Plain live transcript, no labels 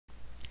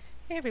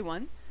Hey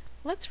everyone,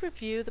 let's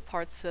review the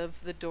parts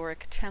of the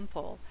Doric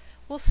temple.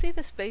 We'll see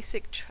this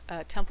basic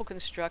temple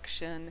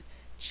construction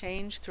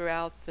change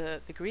throughout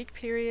the Greek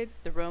period,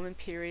 the Roman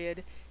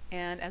period,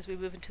 and as we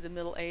move into the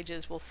Middle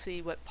Ages, we'll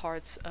see what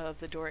parts of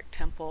the Doric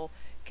temple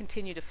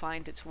continue to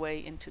find its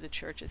way into the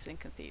churches and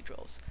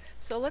cathedrals.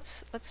 So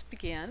let's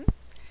begin.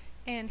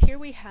 And here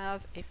we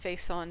have a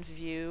face-on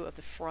view of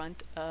the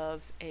front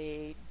of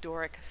a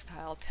Doric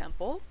style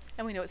temple.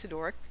 And we know it's a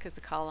Doric because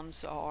the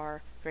columns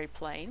are very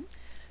plain.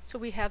 So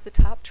we have the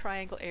top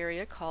triangle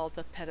area called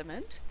the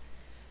pediment.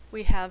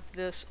 We have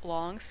this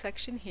long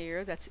section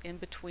here that's in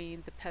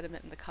between the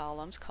pediment and the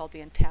columns called the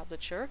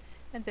entablature.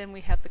 And then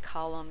we have the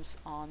columns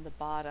on the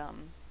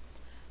bottom.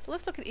 So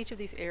let's look at each of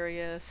these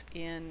areas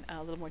in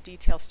a little more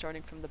detail,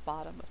 starting from the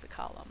bottom of the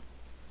column.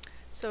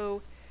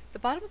 So the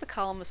bottom of the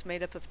column is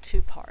made up of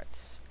two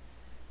parts.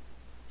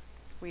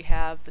 We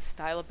have the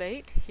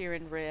stylobate here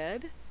in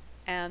red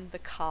and the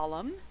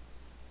column,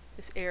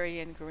 this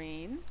area in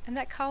green, and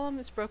that column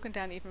is broken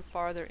down even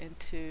farther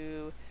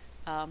into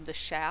the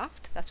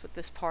shaft. That's what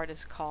this part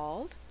is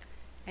called,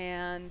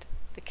 and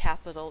the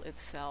capital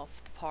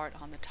itself, the part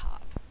on the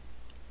top.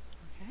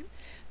 Okay,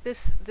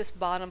 this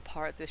bottom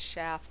part, this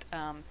shaft,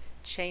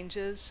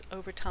 changes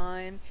over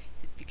time.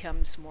 It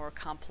becomes more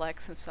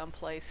complex in some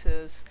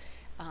places.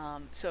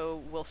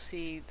 So we'll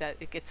see that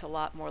it gets a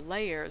lot more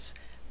layers,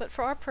 but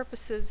for our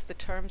purposes, the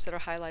terms that are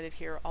highlighted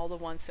here are all the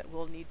ones that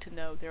we'll need to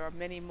know. There are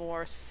many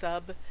more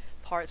sub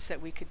parts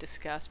that we could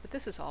discuss, but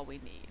this is all we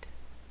need.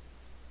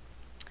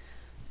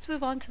 Let's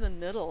move on to the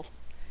middle,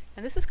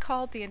 and this is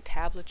called the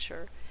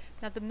entablature.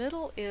 Now the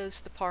middle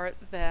is the part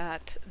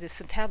that this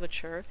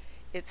entablature,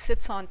 it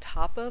sits on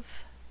top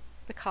of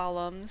the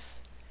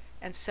columns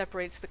and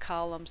separates the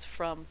columns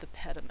from the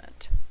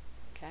pediment.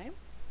 Okay?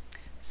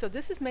 So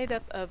this is made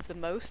up of the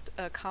most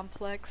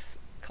complex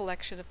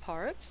collection of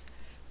parts.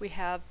 We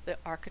have the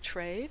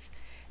architrave,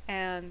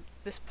 and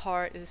this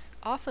part is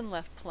often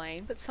left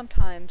plain, but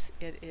sometimes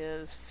it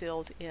is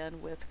filled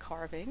in with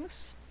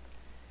carvings.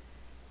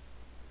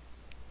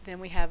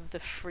 Then we have the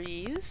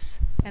frieze,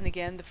 and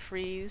again the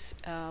frieze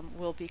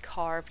will be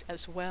carved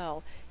as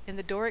well. In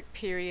the Doric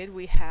period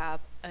we have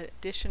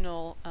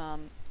additional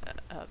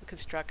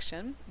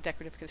construction,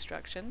 decorative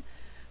construction,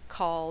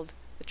 called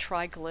the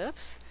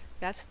triglyphs.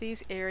 That's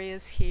these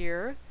areas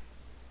here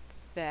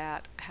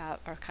that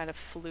are kind of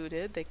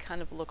fluted. They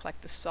kind of look like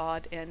the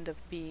sawed end of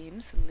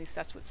beams, at least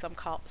that's what some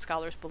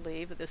scholars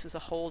believe, that this is a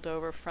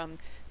holdover from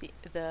the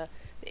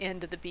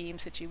end of the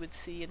beams that you would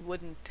see in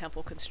wooden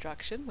temple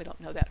construction. We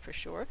don't know that for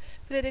sure,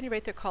 but at any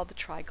rate they're called the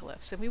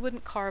triglyphs, and we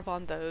wouldn't carve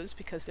on those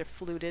because they're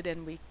fluted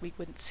and we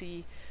wouldn't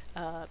see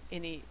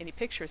any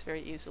pictures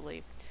very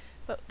easily.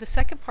 But the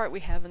second part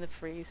we have in the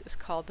frieze is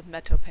called the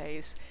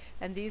metopes,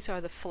 and these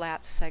are the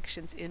flat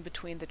sections in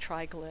between the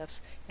triglyphs,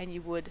 and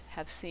you would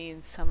have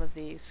seen some of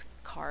these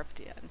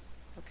carved in.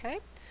 Okay?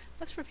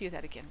 Let's review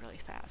that again really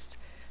fast.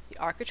 The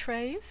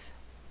architrave,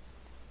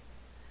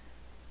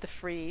 the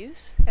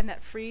frieze, and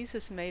that frieze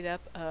is made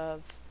up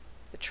of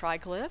the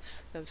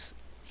triglyphs, those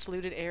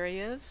fluted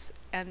areas,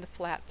 and the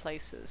flat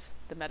places,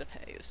 the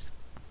metopes.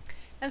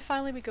 And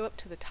finally we go up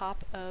to the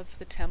top of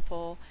the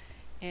temple,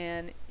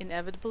 and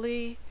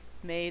inevitably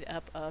made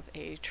up of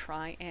a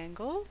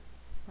triangle,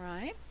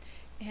 right?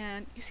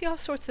 And you see all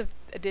sorts of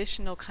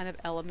additional kind of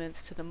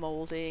elements to the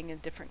molding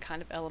and different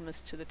kind of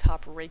elements to the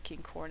top raking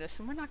cornice,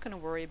 and we're not going to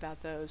worry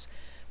about those.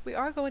 We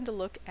are going to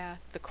look at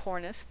the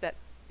cornice that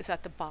is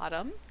at the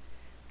bottom,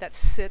 that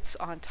sits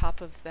on top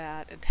of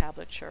that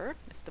entablature.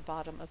 It's the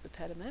bottom of the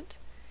pediment,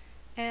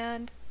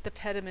 and the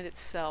pediment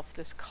itself,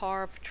 this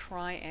carved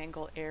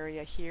triangle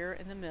area here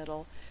in the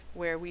middle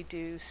where we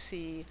do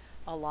see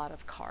a lot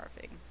of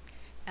carving.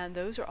 And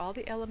those are all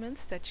the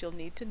elements that you'll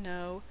need to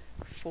know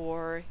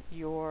for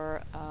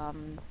your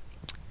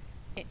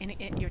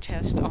in your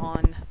test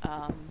on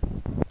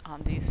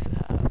these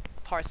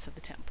parts of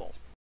the temple.